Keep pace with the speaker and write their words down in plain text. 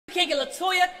You can't get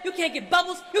LaToya, you can't get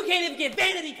Bubbles, you can't even get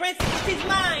Vanity, Prince. She's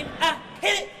mine. I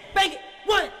hit it, bang it,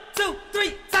 1, 2,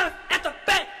 3 times at the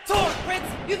back door, Prince.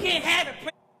 You can't have it,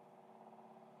 Prince.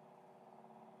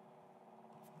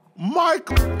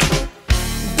 Michael.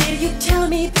 Did you tell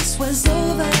me this was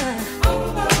over?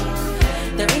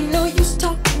 There ain't no use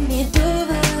talking me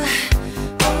over.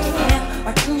 Yeah,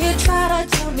 or can you try to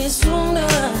tell me sooner?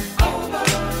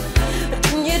 But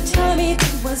can you tell me it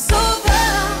was over?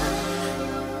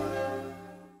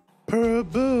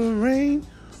 Purple rain,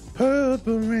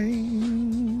 purple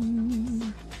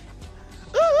rain.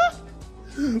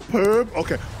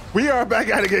 Okay, we are back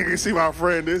at it again. You can see my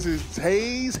friend. This is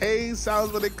Hayes. Hayes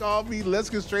sounds what they call me. Let's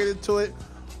get straight into it.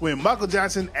 When Michael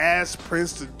Jackson asked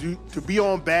Prince to be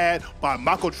on Bad by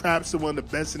Michael Trampson, one of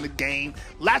the best in the game.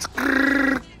 Let's go.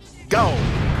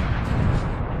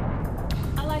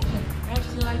 I like that. I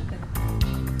actually like that.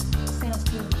 Sounds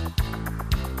good.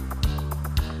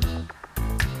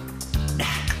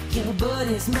 Your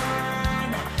body's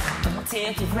mine. I'ma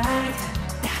take it right.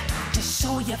 Just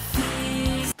show your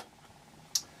face.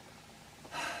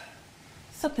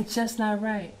 Something's just not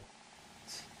right.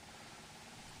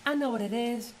 I know what it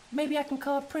is. Maybe I can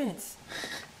call Prince.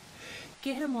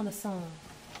 Get him on the song.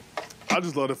 I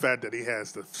just love the fact that he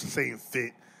has the same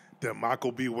fit that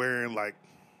Michael be wearing. Like,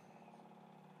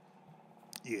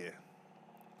 yeah.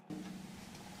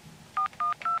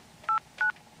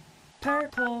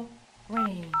 Purple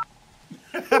rain.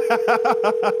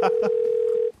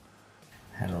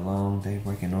 Had a long day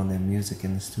working on their music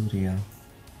in the studio.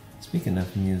 Speaking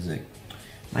of music,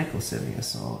 Michael sent me a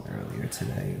song earlier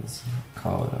today. It was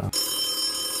called,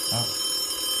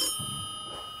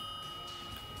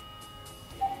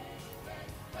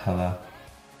 Hello?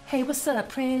 Hey, what's up,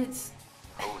 Prince?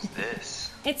 Who's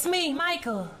this? It's me,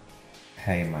 Michael.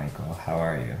 Hey, Michael, how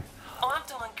are you? Oh, I'm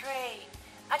doing great.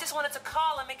 I just wanted to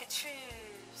call and make a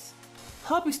truce.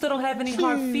 Hope you still don't have any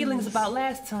hard feelings about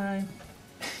last time.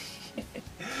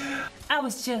 I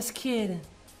was just kidding.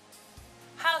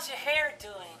 How's your hair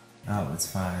doing? Oh, it's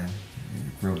fine.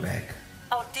 It grew back.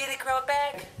 Oh, did it grow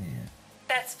back? Yeah.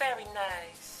 That's very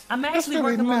nice. I'm actually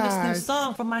very working on this new nice.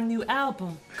 song for my new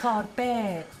album called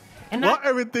Bad. And Why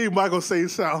everything Michael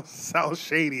says sounds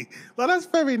shady? Well, that's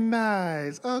very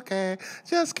nice. Okay,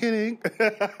 just kidding.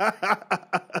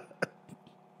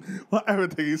 Why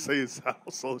everything he says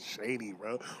sounds so shady,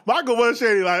 bro? Michael was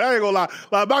shady. Like, I ain't gonna lie.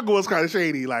 Like, Michael was kind of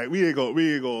shady. Like, we ain't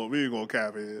gonna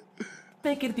cap it. I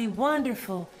think it'd be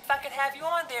wonderful if I could have you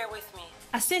on there with me.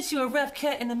 I sent you a rough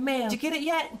cut in the mail. Did you get it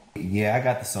yet? Yeah, I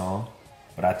got the song,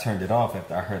 but I turned it off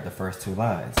after I heard the first 2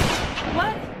 lines.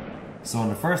 What? So in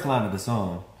the first line of the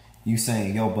song, you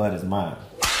saying your butt is mine.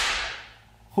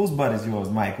 Whose butt is yours,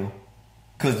 Michael?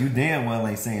 Cause you damn well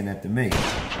ain't saying that to me.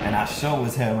 And I sure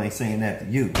as hell ain't saying that to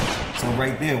you. So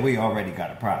right there, we already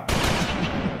got a problem.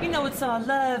 You know it's all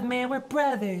love, man. We're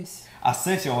brothers. I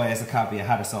sent your ass a copy of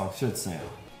how the song should sound.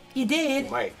 You did?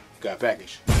 Mike, got a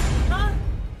package. Huh?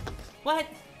 What?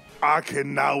 I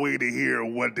cannot wait to hear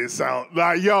what this sound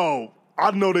like. Yo,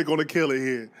 I know they're gonna kill it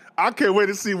here. I can't wait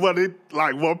to see what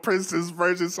Prince's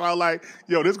version sound like.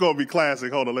 Yo, this gonna be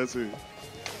classic. Hold on, let's see.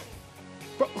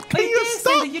 Bro, can you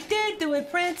stop? You did do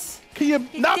it, Prince. Can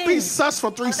you not be did. sus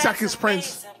for 3 seconds,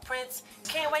 Prince? Amazing, Prince.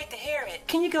 Can't wait to hear it.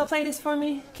 Can you go play this for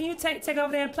me? Can you take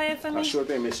over there and play it for me? Sure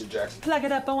thing, Mr. Jackson. Plug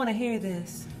it up. I want to hear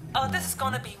this. Oh, this is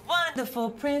gonna be wonderful,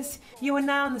 Prince. You and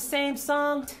I on the same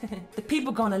song. The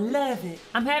people gonna love it.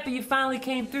 I'm happy you finally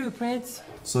came through, Prince.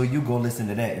 So you go listen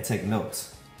to that and take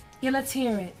notes. Yeah, let's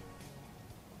hear it.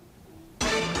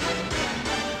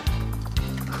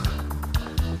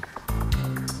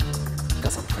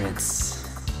 Cause I'm Prince.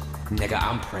 Nigga,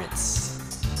 I'm Prince.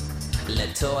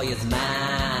 LaToya's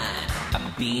mine.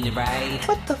 I'm being it right.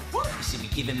 What the fuck? You should be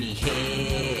giving me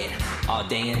head all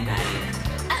day and night.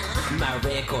 My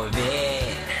red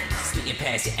Corvette. Speaking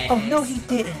past your ass. Oh, no, he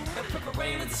didn't. Purple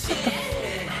rain was the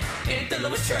shit. And the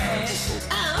was trash.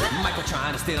 Michael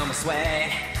trying to steal my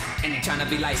swag. And you trying to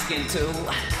be light skinned too.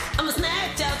 I'ma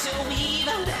snatch out your weave.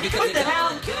 Because What it the hell?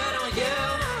 don't look good on you.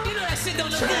 You know that shit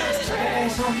don't look good.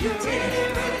 Trash on you,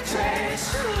 really, really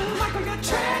trash. Michael, you're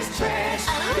trash, trash.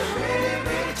 You're really,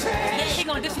 really trash. He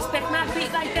gonna disrespect my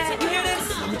beat like that. You hear this?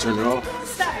 You turn it off.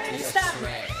 Stop. Stop.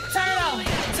 Turn it off.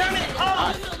 Turn it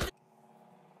off.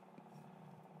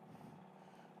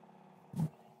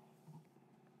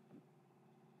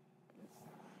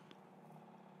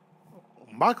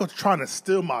 Michael's trying to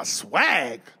steal my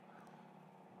swag.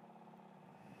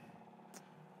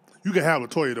 You can have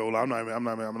LaToya though. I'm not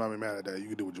even mad at that. You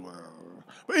can do what you want.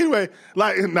 But anyway,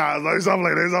 like, nah, like, something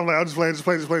like that. I'm just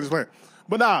playing.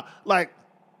 But nah, like,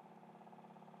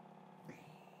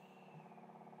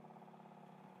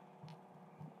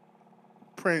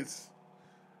 Prince.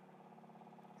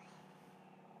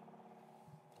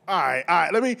 All right.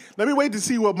 Let me wait to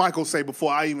see what Michael say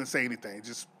before I even say anything.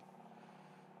 Just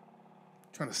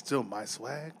trying to steal my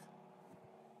swag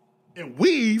and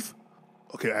weave.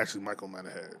 Okay, actually, Michael might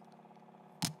have had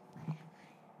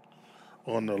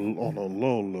on the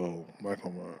low,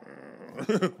 Michael.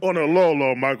 On the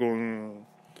low, Michael.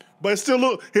 But it still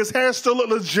look, his hair still look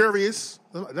luxurious.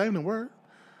 Is that even a word?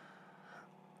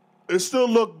 It still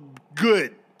look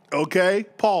good. Okay,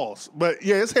 pause. But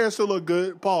yeah, his hair still look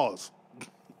good. Pause.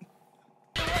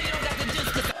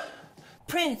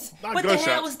 Prince, Not what the gunshots.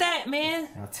 hell was that, man?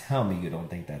 Now tell me you don't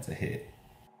think that's a hit.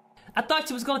 I thought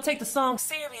you was gonna take the song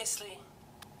seriously.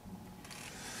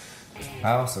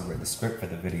 I also read the script for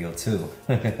the video too.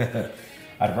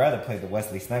 I'd rather play the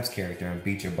Wesley Snipes character and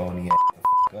beat your bony ass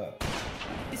the f*** up.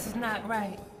 This is not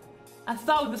right. I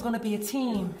thought we was gonna be a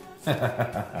team.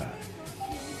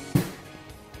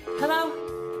 Hello?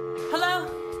 Hello?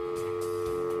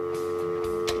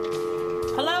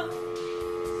 Hello?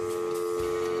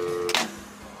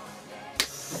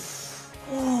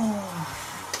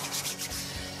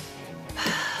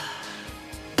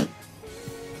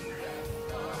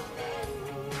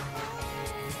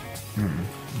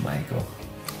 Michael.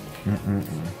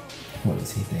 What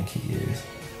does he think he is?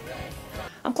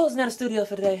 I'm closing down the studio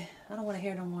for today. I don't want to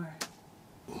hear no more.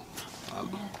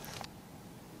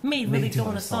 Me really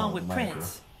doing a song with Michael.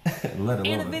 Prince. Let alone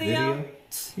In a a video? video?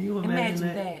 Can you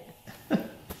Imagine that.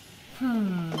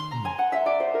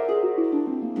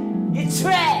 You're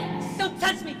trash! Don't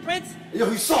touch me, Prince! Yo,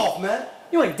 he's soft, man.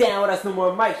 You ain't down with us no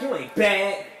more, Mike. You ain't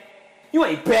bad. You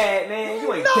ain't bad, man.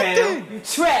 You ain't Nothing. down. You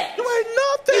trash. You ain't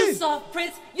You nothing. soft,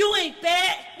 Prince! You ain't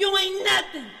bad! You ain't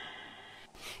nothing!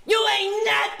 You ain't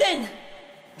nothing!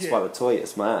 That's why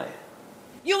Latoya's mine.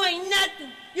 You ain't nothing!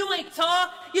 You ain't tall!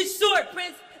 You short,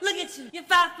 Prince! Look at you! You're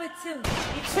 5'2". You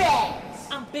trash!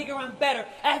 I'm bigger, I'm better.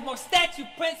 I have more stature,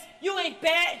 Prince. You ain't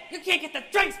bad. You can't get the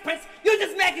drinks, Prince. You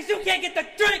just mad because you can't get the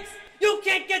drinks. You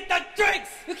can't get the drinks.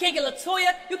 You can't get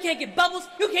Latoya. You can't get Bubbles.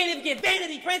 You can't even get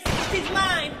Vanity, Prince. She's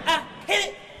mine. I hit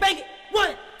it, bang it,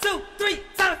 1, 2, 3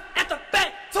 times at the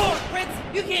back door, Prince.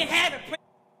 You can't have it, Prince.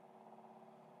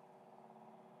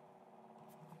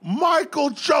 Michael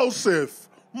Joseph.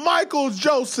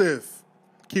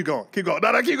 Keep going.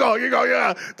 No, keep going.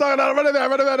 Yeah.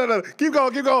 Keep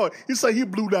going. He said he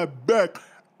blew that back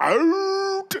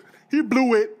out. He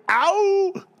blew it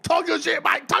out. Talk your shit,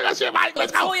 Mike. Let's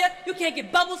go. Latoya, you can't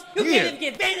get Bubbles. You Yeah. can't even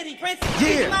get Vanity, Prince. Yeah.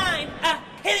 She's mine. I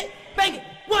hit it, bang it,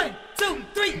 1, 2,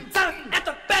 3 times at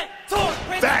the back door,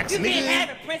 Prince. Facts, you can't nigga. have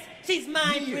it, Prince. She's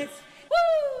mine, Prince. Woo!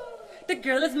 The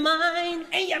girl is mine,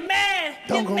 and you're mad.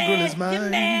 Doggone You're girl mad. is mine. You're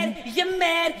mad. You're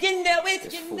mad. You know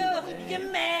it. You know.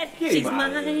 You're mad. She's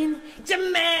mine.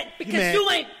 You're mad because mad. you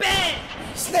ain't bad.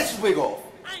 Snatch his wig off.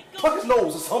 I ain't Pluck his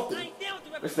nose or something. I ain't down with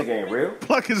the This nigga ain't real.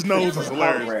 Pluck his nose is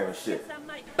hilarious. Hologram and shit.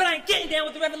 But I ain't getting down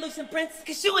with the revolution, Prince.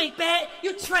 Cause you ain't bad.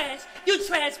 You trash,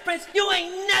 Prince. You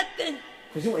ain't nothing.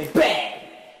 Cause you ain't bad.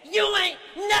 You ain't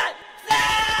nothing.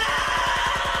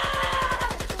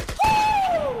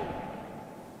 Woo!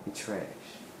 You trash.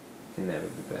 Can never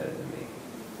be better than me.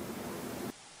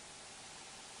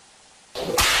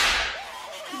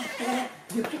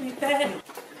 You ain't bad.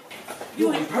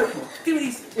 You ain't purple. Give me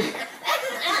these. Give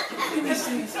me these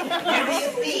things.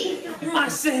 You're my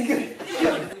singer.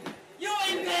 You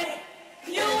ain't bad.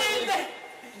 You ain't bad.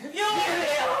 You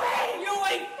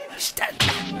ain't. Stop.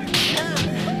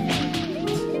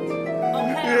 Oh,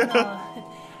 hell no.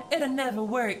 It'll never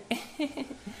work.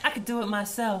 I could do it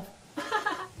myself.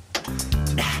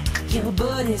 Your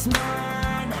body's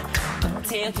mine. Gonna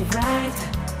tell you right.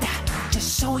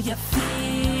 Just show your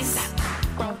face.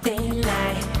 Broad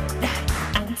daylight.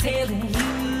 I'm telling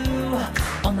you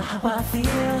on the how I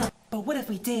feel. But what if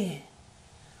we did?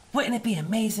 Wouldn't it be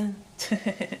amazing?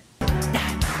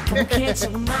 Gonna catch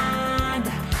your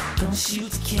mind. Gonna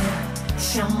shoot to kill.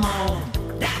 Come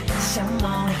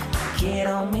on, get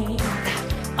on me.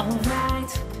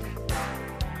 Alright.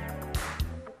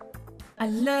 I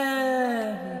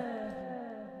love you.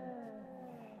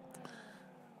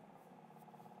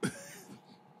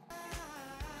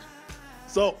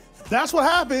 So that's what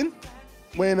happened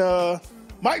when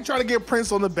Mike tried to get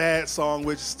Prince on the bad song,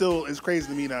 which still is crazy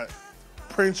to me that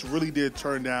Prince really did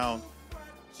turn down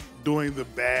doing the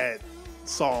bad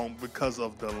song because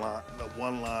of the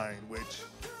one line, which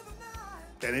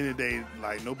at the end of the day,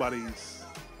 nobody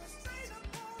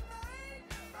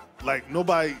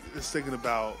is thinking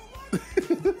about.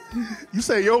 You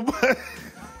say your butt.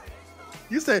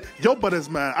 You said your butt is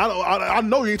mine. I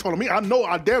know you ain't talking to me. I know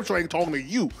I damn sure ain't talking to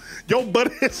you. Your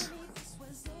butt is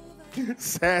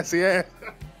sassy ass.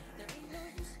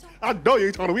 I know you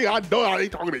ain't talking to me. I know I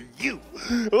ain't talking to you.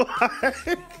 Like,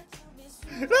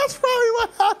 that's probably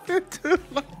what happened too.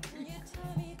 Like,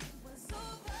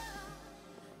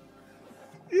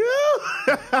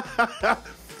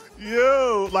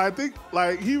 yo, like I think,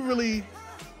 like he really.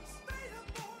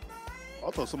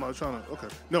 I thought somebody was trying to. Okay,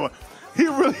 no, he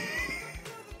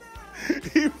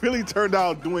really turned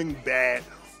out doing bad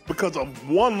because of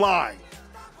one line.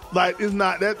 Like it's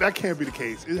not that can't be the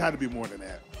case. It had to be more than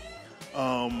that.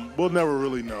 We'll never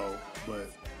really know, but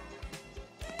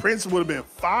Prince would have been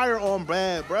fire on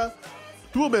bad, bruh.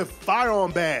 He would have been fire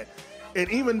on bad. And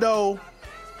even though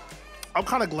I'm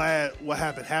kind of glad what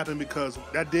happened because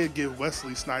that did give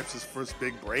Wesley Snipes his first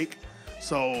big break.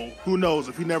 So who knows,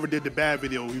 if he never did the bad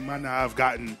video, we might not have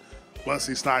gotten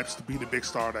Wesley Snipes to be the big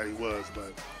star that he was.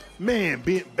 But man,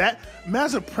 being bad,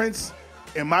 imagine Prince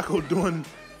and Michael doing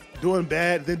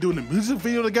bad, then doing the music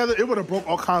video together, it would have broke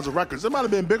all kinds of records. It might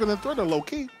have been bigger than Thriller, low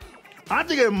key. I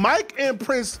think if Mike and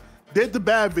Prince did the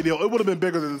bad video, it would have been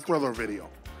bigger than the Thriller video.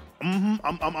 I'm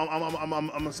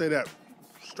gonna say that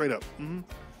straight up.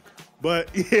 But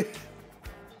yeah.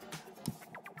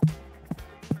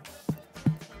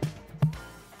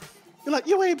 You're like,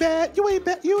 you ain't bad, you ain't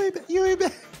bad, you ain't bad, you ain't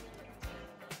bad.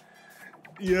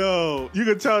 Yo, you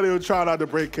can tell they were trying not to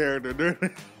break character.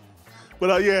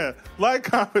 But yeah, like,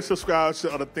 comment, subscribe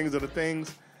to other things.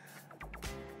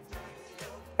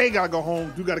 Ain't gotta go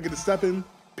home. You gotta get to stepping.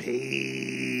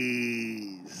 Peace.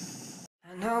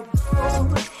 And I'll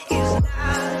go